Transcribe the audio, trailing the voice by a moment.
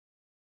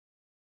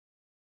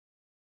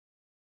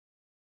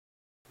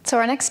So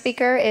our next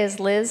speaker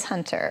is Liz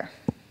Hunter.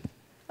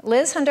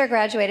 Liz Hunter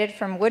graduated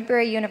from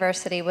Woodbury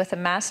University with a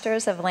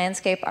Master's of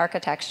Landscape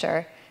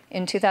Architecture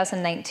in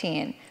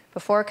 2019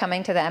 before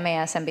coming to the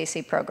MAS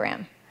MBC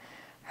program.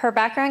 Her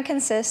background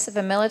consists of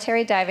a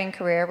military diving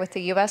career with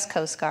the U.S.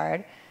 Coast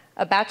Guard,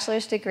 a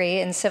bachelor's degree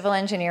in civil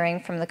engineering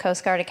from the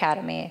Coast Guard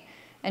Academy,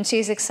 and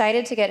she's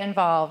excited to get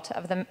involved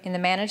in the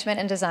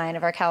management and design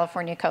of our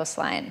California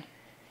coastline.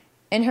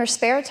 In her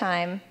spare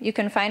time, you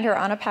can find her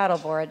on a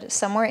paddleboard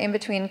somewhere in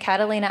between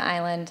Catalina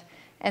Island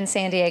and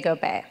San Diego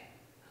Bay.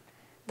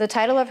 The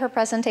title of her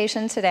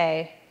presentation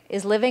today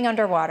is Living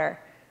Underwater,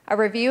 a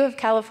review of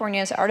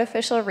California's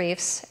artificial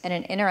reefs and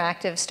an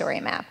interactive story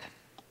map.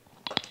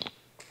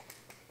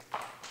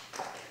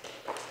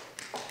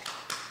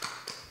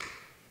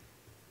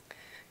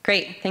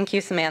 Great, thank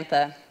you,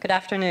 Samantha. Good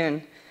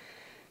afternoon.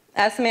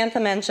 As Samantha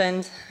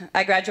mentioned,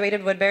 I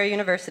graduated Woodbury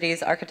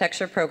University's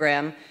architecture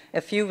program a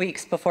few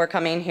weeks before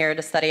coming here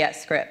to study at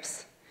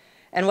Scripps.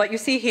 And what you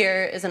see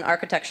here is an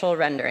architectural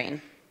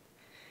rendering.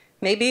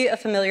 Maybe a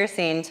familiar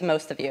scene to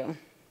most of you,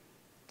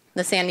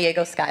 the San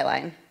Diego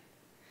skyline.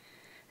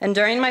 And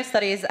during my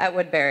studies at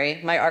Woodbury,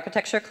 my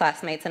architecture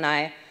classmates and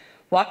I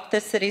walked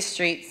this city's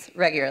streets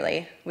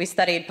regularly. We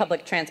studied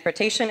public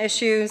transportation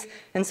issues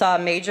and saw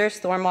major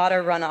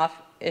stormwater runoff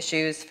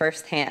issues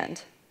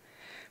firsthand.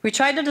 We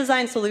tried to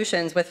design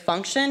solutions with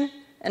function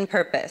and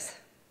purpose.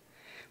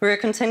 We were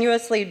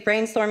continuously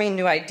brainstorming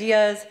new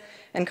ideas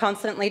and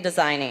constantly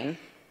designing,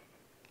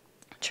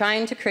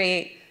 trying to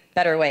create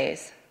better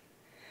ways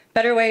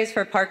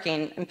for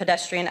parking and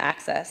pedestrian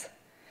access,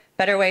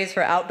 better ways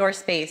for outdoor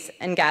space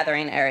and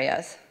gathering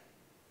areas,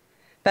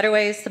 better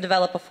ways to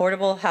develop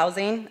affordable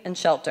housing and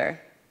shelter.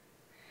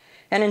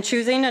 And in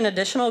choosing an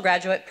additional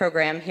graduate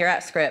program here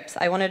at Scripps,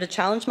 I wanted to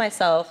challenge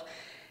myself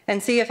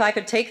and see if I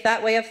could take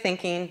that way of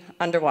thinking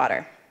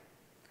underwater.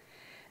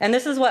 And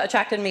this is what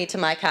attracted me to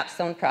my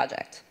Capstone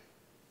project.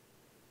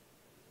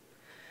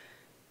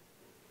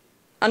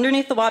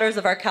 Underneath the waters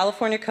of our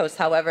California coast,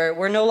 however,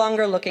 we're no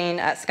longer looking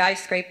at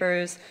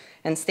skyscrapers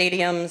and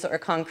stadiums or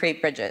concrete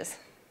bridges.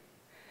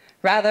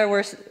 Rather,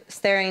 we're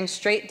staring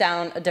straight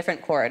down a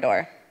different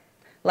corridor,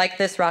 like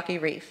this rocky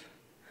reef.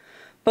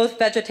 Both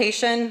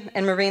vegetation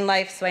and marine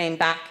life swaying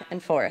back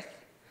and forth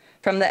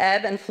from the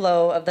ebb and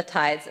flow of the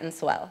tides and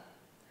swell.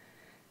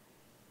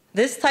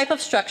 This type of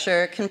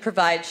structure can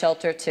provide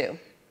shelter too.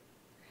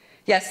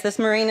 Yes, this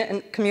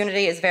marine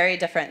community is very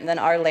different than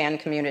our land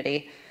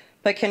community,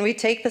 but can we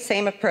take the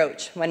same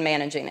approach when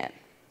managing it?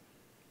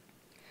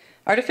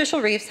 Artificial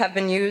reefs have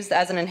been used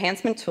as an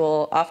enhancement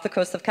tool off the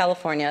coast of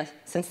California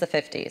since the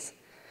 50s,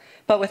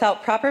 but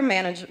without proper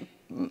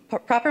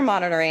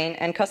monitoring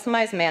and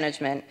customized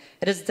management,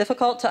 it is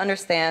difficult to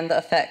understand the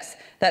effects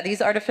that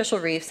these artificial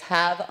reefs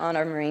have on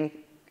our marine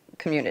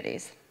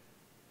communities.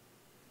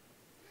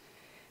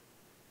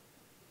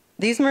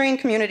 These marine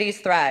communities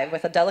thrive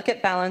with a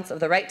delicate balance of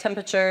the right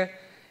temperature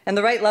and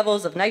the right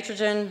levels of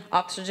nitrogen,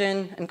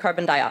 oxygen, and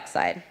carbon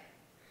dioxide.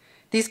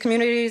 These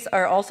communities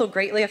are also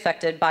greatly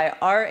affected by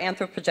our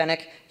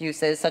anthropogenic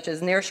uses, such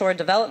as nearshore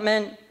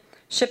development,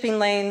 shipping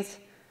lanes,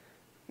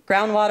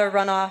 groundwater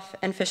runoff,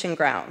 and fishing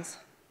grounds.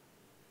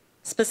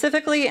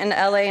 Specifically in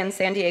LA and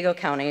San Diego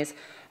counties,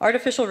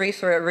 artificial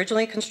reefs were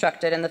originally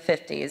constructed in the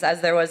 50s as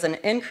there was an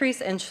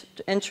increased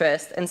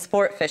interest in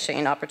sport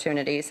fishing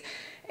opportunities,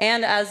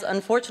 and as,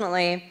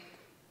 unfortunately,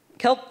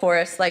 kelp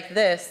forests like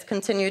this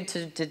continued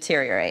to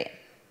deteriorate.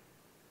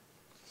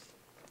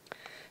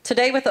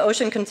 Today, with the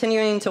ocean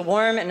continuing to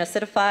warm and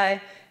acidify,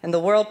 and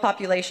the world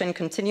population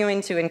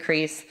continuing to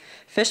increase,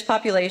 fish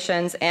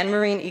populations and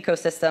marine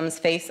ecosystems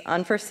face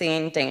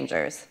unforeseen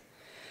dangers,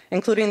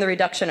 including the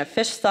reduction of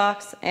fish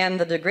stocks and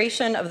the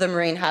degradation of the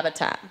marine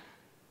habitat.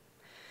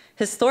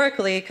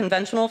 Historically,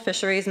 conventional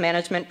fisheries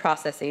management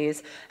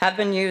processes have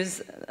been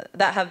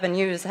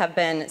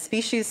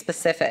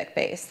species-specific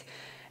based,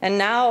 and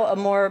now a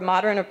more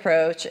modern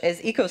approach is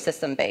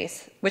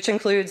ecosystem-based, which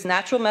includes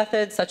natural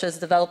methods such as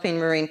developing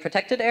marine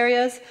protected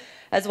areas,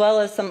 as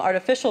well as some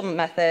artificial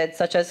methods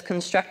such as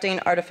constructing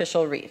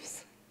artificial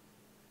reefs.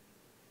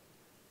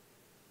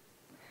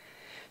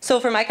 So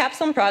for my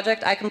Capstone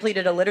project, I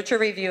completed a literature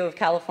review of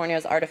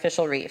California's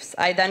artificial reefs.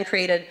 I then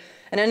created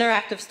an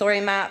interactive story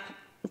map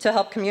to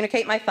help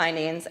communicate my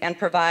findings and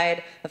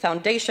provide a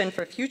foundation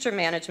for future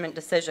management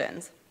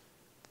decisions.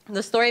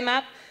 The story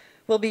map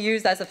will be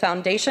used as a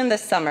foundation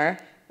this summer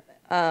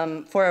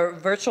for a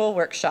virtual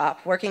workshop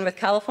working with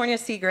California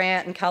Sea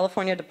Grant and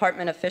California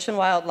Department of Fish and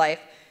Wildlife.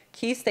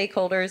 Key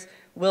stakeholders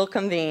will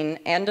convene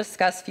and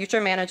discuss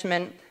future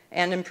management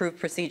and improved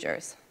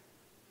procedures.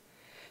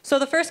 So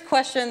the first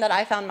question that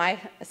I found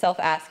myself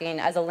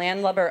asking as a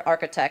landlubber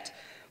architect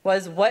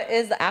was, what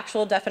is the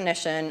actual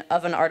definition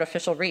of an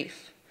artificial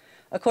reef?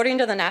 According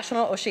to the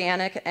National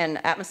Oceanic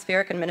and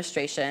Atmospheric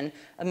Administration,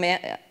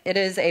 it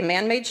is a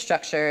man-made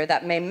structure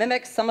that may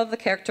mimic some of the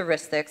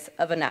characteristics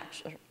of a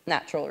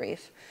natural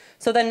reef.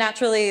 So then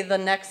naturally, the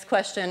next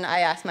question I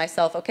asked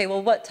myself, okay,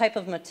 well, what type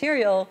of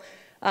material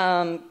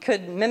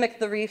could mimic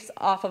the reefs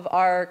off of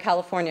our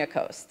California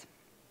coast?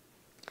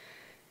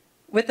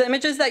 With the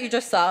images that you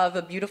just saw of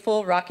a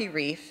beautiful rocky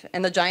reef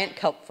and the giant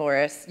kelp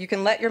forest, you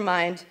can let your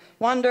mind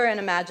wander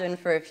and imagine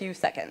for a few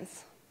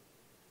seconds.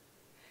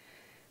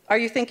 Are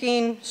you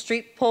thinking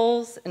street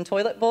poles and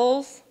toilet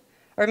bowls?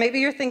 Or maybe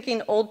you're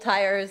thinking old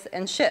tires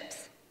and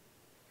ships.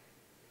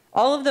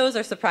 All of those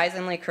are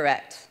surprisingly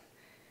correct.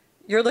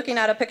 You're looking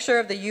at a picture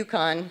of the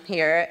Yukon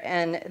here,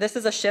 and this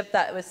is a ship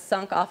that was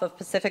sunk off of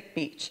Pacific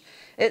Beach.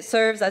 It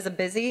serves as a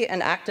busy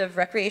and active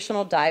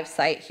recreational dive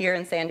site here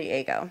in San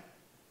Diego.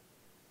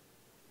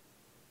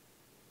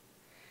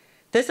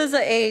 This is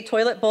a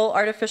toilet bowl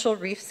artificial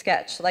reef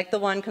sketch, like the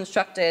one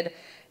constructed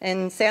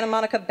in Santa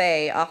Monica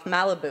Bay off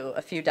Malibu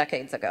a few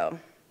decades ago.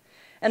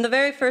 And the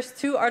very first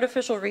 2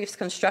 artificial reefs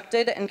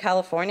constructed in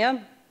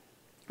California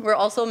were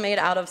also made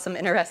out of some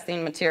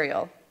interesting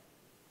material.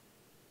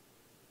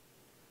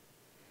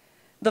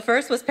 The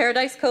first was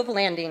Paradise Cove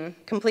Landing,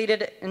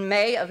 completed in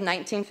May of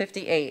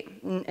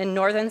 1958 in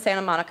northern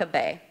Santa Monica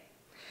Bay.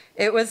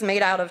 It was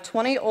made out of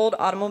 20 old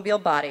automobile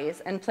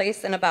bodies and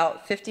placed in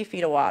about 50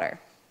 feet of water.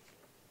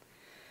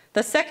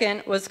 The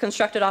second was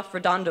constructed off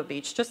Redondo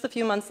Beach just a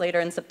few months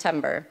later in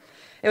September.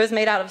 It was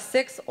made out of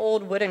 6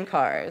 old wooden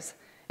cars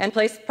and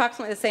placed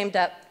approximately the same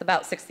depth,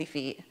 about 60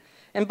 feet.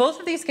 In both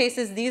of these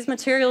cases, these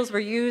materials were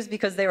used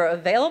because they were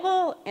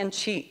available and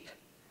cheap.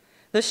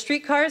 The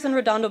streetcars in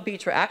Redondo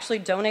Beach were actually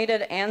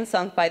donated and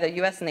sunk by the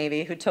US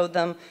Navy, who towed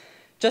them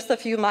just a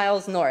few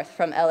miles north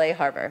from LA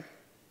Harbor.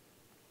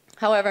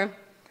 However,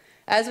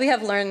 as we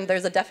have learned,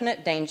 there's a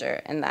definite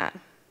danger in that.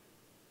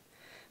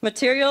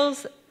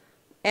 Materials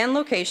and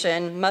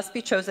location must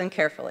be chosen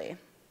carefully,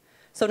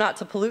 so not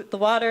to pollute the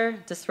water,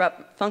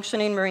 disrupt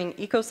functioning marine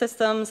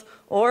ecosystems,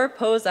 or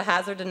pose a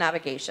hazard to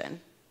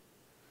navigation.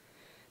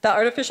 The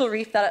artificial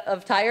reef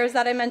of tires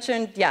that I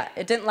mentioned, yeah,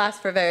 it didn't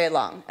last for very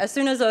long. As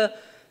soon as a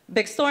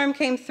big storm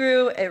came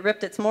through, it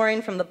ripped its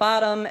mooring from the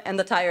bottom, and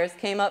the tires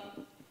came up,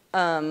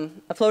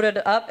 floated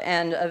up,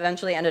 and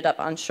eventually ended up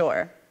on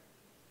shore.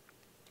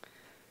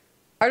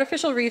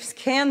 Artificial reefs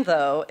can,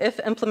 though, if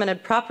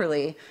implemented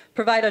properly,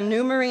 provide a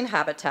new marine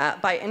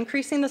habitat by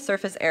increasing the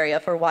surface area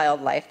for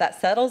wildlife that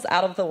settles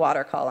out of the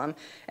water column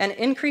and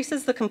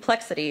increases the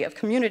complexity of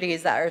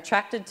communities that are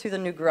attracted to the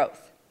new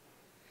growth.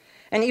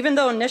 And even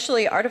though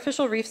initially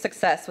artificial reef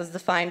success was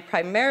defined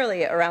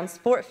primarily around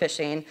sport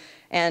fishing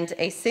and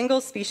a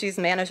single species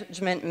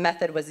management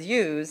method was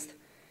used,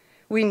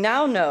 we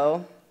now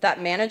know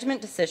that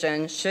management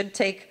decisions should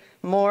take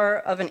more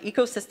of an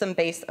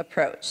ecosystem-based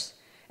approach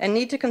and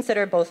need to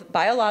consider both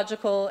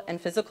biological and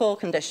physical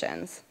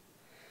conditions.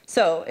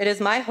 So it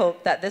is my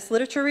hope that this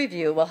literature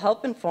review will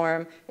help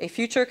inform a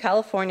future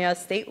California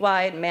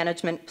statewide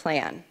management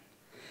plan.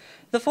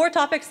 The 4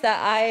 topics that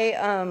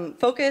I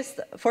focused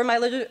for my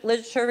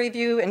literature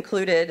review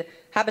included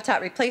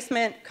habitat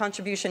replacement,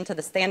 contribution to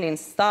the standing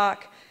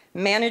stock,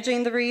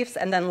 managing the reefs,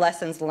 and then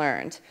lessons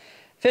learned.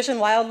 Fish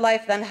and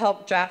Wildlife then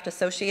helped draft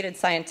associated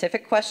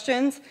scientific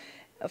questions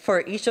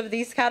for each of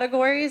these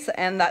categories,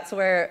 and that's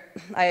where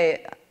I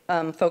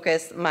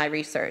focus my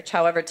research.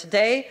 However,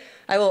 today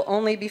I will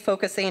only be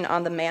focusing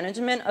on the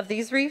management of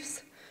these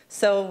reefs.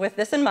 So with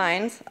this in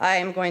mind, I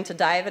am going to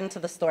dive into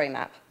the story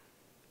map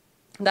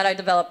that I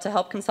developed to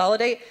help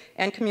consolidate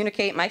and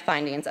communicate my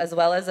findings, as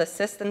well as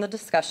assist in the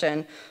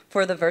discussion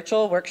for the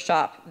virtual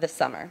workshop this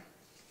summer.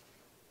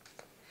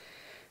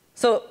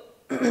 So,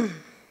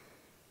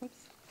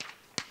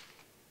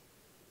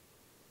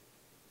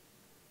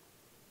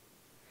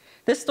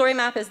 this story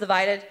map is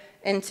divided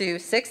into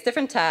 6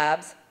 different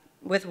tabs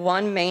with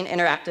one main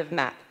interactive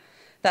map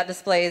that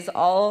displays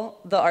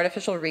all the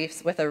artificial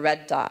reefs with a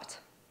red dot.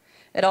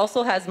 It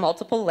also has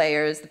multiple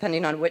layers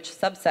depending on which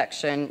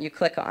subsection you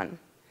click on.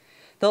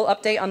 They'll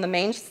update on the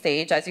main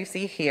stage, as you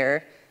see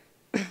here,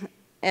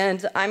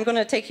 and I'm going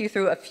to take you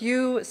through a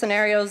few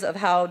scenarios of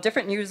how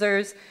different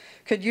users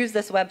could use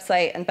this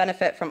website and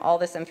benefit from all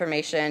this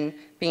information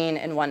being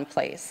in one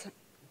place.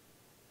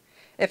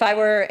 If I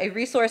were a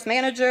resource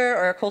manager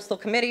or a coastal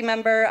committee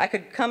member, I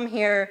could come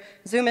here,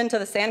 zoom into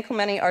the San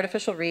Clemente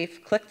artificial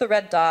reef, click the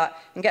red dot,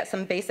 and get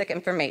some basic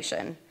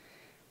information.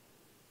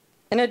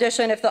 In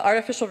addition, if the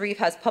artificial reef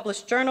has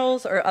published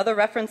journals or other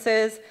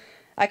references,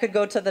 I could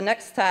go to the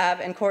next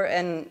tab and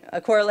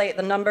correlate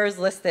the numbers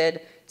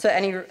listed to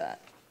any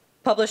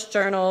published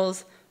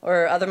journals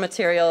or other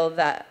material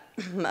that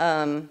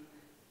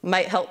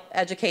might help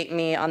educate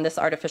me on this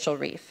artificial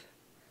reef.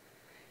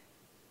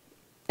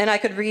 And I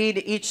could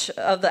read each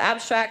of the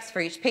abstracts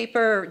for each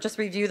paper, or just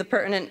review the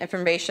pertinent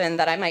information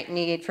that I might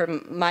need for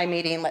my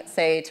meeting, let's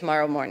say,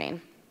 tomorrow morning.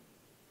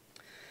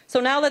 So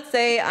now let's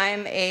say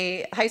I'm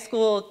a high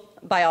school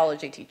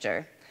biology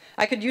teacher.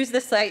 I could use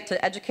this site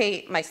to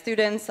educate my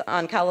students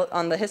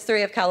on the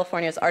history of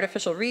California's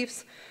artificial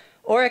reefs,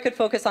 or I could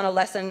focus on a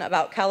lesson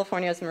about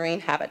California's marine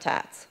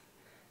habitats.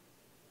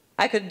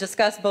 I could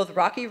discuss both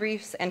rocky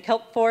reefs and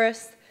kelp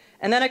forests,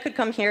 and then I could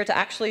come here to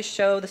actually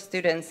show the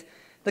students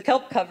the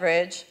kelp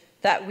coverage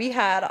that we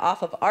had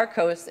off of our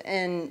coast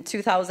in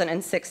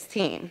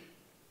 2016.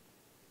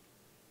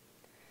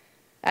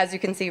 As you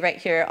can see right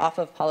here off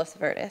of Palos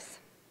Verdes.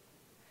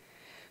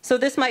 So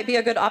this might be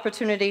a good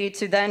opportunity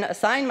to then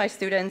assign my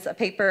students a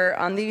paper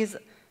on the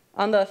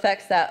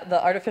effects that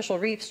the artificial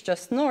reefs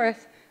just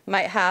north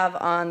might have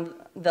on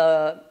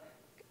the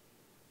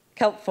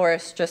kelp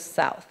forest just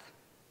south.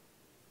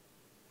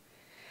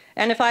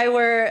 And if I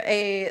were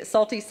a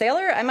salty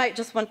sailor, I might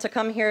just want to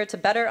come here to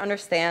better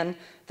understand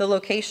the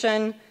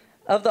location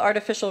of the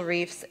artificial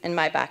reefs in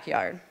my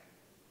backyard.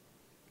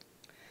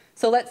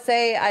 So let's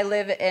say I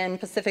live in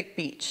Pacific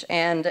Beach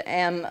and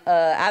am an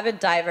avid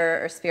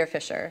diver or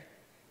spearfisher.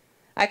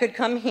 I could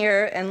come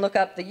here and look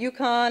up the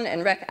Yukon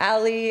and Wreck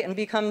Alley and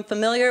become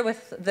familiar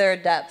with their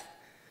depth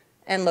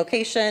and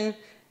location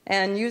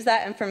and use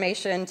that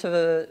information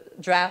to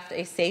draft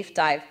a safe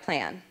dive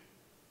plan.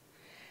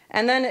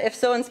 And then, if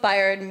so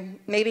inspired,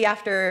 maybe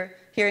after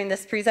hearing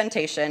this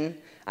presentation,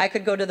 I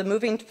could go to the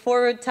Moving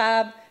Forward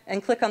tab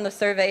and click on the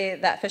survey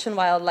that Fish and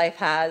Wildlife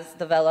has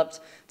developed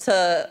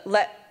to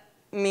let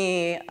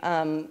me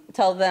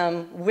tell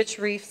them which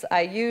reefs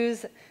I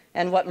use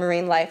and what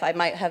marine life I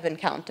might have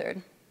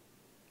encountered.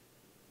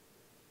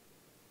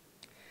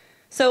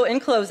 So in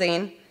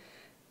closing,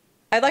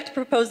 I'd like to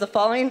propose the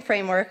following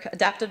framework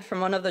adapted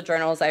from one of the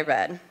journals I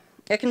read.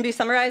 It can be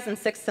summarized in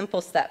 6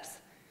 simple steps.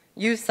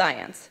 Use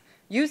science.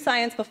 Use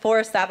science before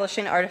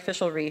establishing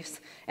artificial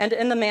reefs and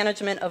in the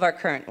management of our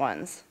current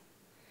ones.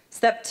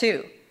 Step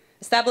 2,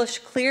 establish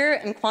clear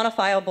and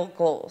quantifiable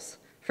goals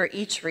for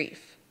each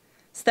reef.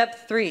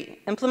 Step 3,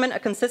 implement a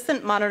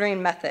consistent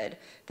monitoring method.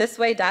 This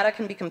way data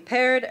can be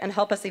compared and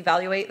help us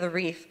evaluate the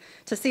reef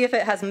to see if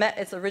it has met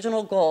its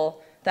original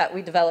goal that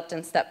we developed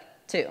in step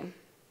 2.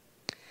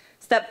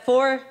 Step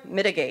 4,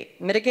 mitigate.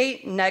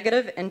 Mitigate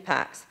negative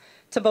impacts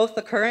to both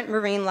the current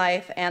marine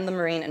life and the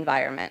marine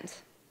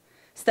environment.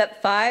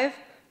 Step 5,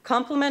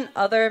 complement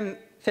other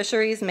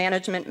fisheries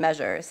management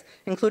measures,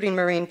 including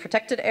marine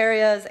protected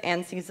areas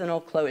and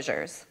seasonal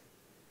closures.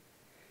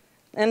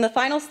 And the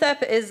final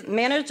step is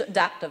manage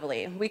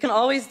adaptively. We can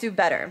always do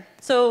better.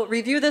 So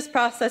review this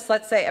process,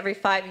 let's say, every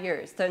 5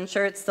 years to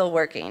ensure it's still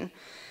working.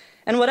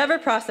 And whatever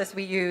process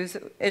we use,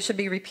 it should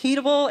be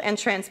repeatable and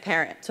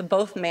transparent to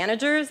both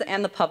managers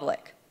and the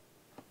public.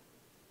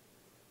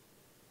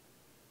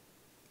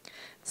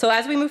 So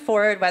as we move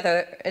forward,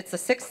 whether it's a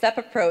 6-step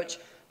approach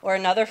or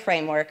another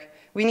framework,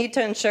 we need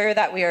to ensure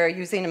that we are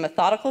using a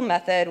methodical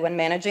method when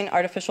managing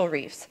artificial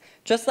reefs,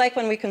 just like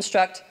when we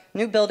construct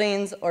new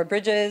buildings or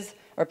bridges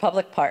or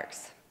public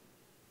parks.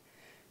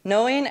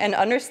 Knowing and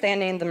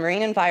understanding the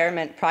marine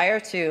environment prior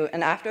to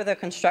and after the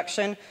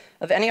construction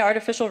of any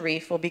artificial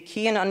reef will be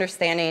key in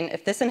understanding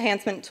if this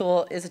enhancement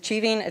tool is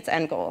achieving its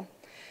end goal.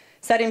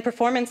 Setting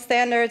performance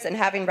standards and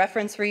having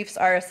reference reefs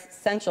are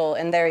essential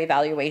in their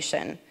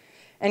evaluation.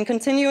 And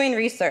continuing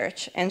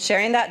research and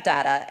sharing that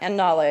data and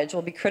knowledge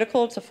will be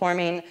critical to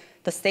forming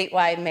the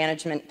statewide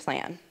management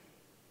plan.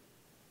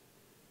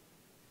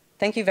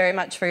 Thank you very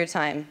much for your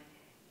time.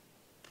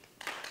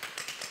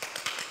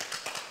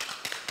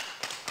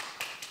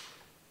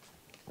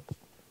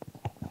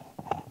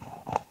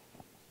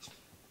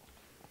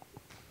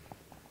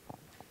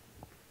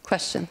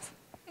 Questions?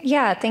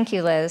 Yeah, thank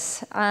you,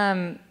 Liz.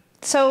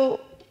 So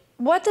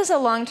what does a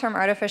long-term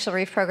artificial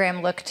reef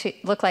program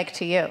look like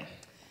to you?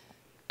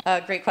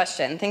 Great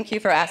question. Thank you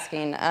for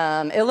asking.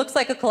 It looks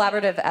like a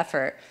collaborative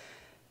effort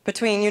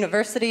between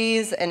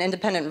universities and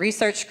independent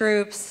research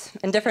groups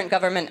and different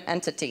government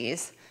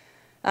entities.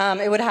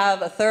 It would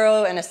have a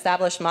thorough and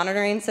established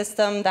monitoring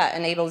system that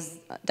enables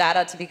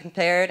data to be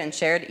compared and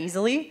shared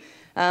easily.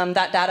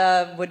 That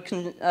data would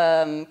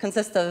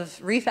consist of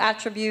reef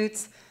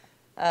attributes,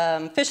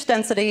 fish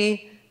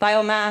density,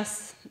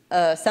 biomass,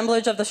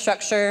 assemblage of the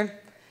structure,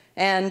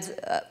 and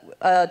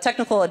a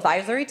technical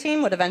advisory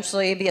team would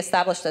eventually be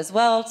established as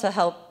well to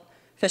help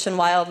Fish and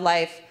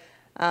Wildlife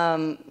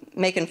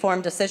make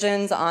informed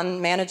decisions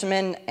on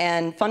management,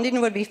 and funding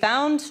would be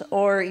found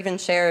or even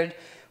shared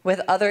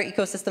with other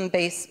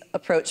ecosystem-based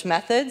approach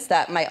methods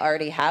that might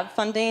already have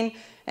funding,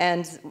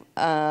 and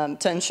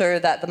to ensure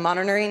that the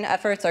monitoring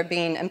efforts are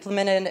being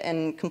implemented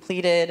and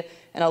completed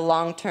in a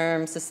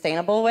long-term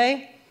sustainable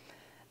way.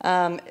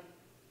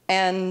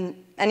 And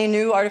any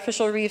new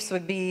artificial reefs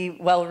would be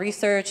well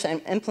researched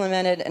and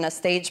implemented in a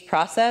staged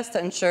process to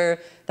ensure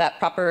that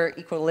proper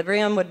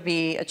equilibrium would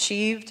be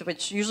achieved,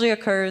 which usually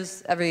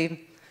occurs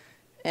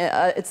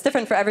it's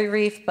different for every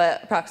reef,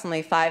 but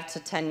approximately 5 to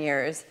 10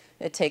 years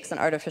it takes an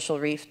artificial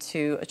reef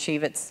to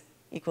achieve its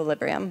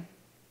equilibrium.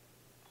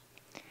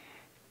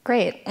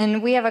 Great,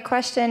 and we have a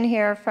question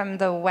here from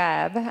the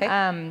web.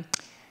 Okay.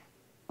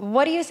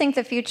 What do you think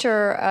the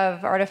future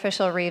of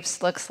artificial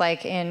reefs looks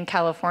like in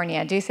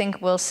California? Do you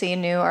think we'll see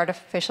new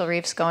artificial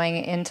reefs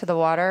going into the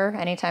water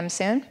anytime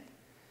soon?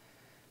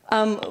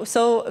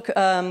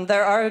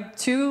 There are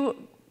 2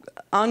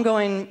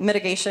 ongoing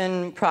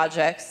mitigation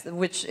projects,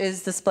 which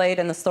is displayed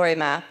in the story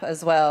map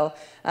as well.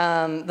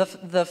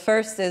 The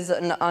first is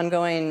an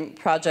ongoing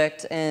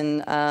project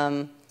in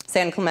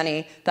San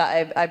Clemente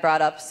that I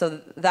brought up,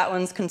 so that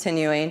one's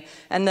continuing.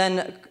 And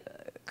then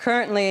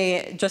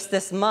currently, just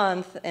this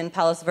month in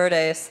Palos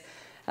Verdes,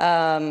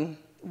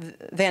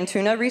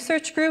 Vantuna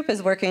Research Group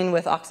is working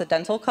with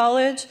Occidental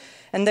College,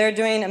 and they're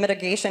doing a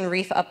mitigation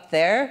reef up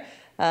there.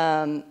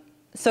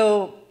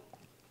 So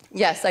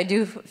yes, I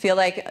do feel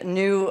like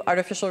new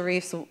artificial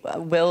reefs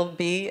will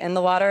be in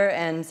the water,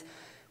 and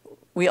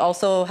we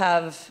also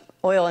have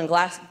oil and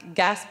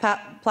gas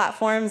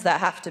platforms that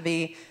have to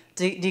be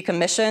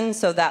decommissioned,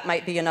 so that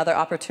might be another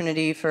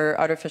opportunity for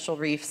artificial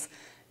reefs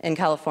in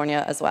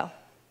California as well.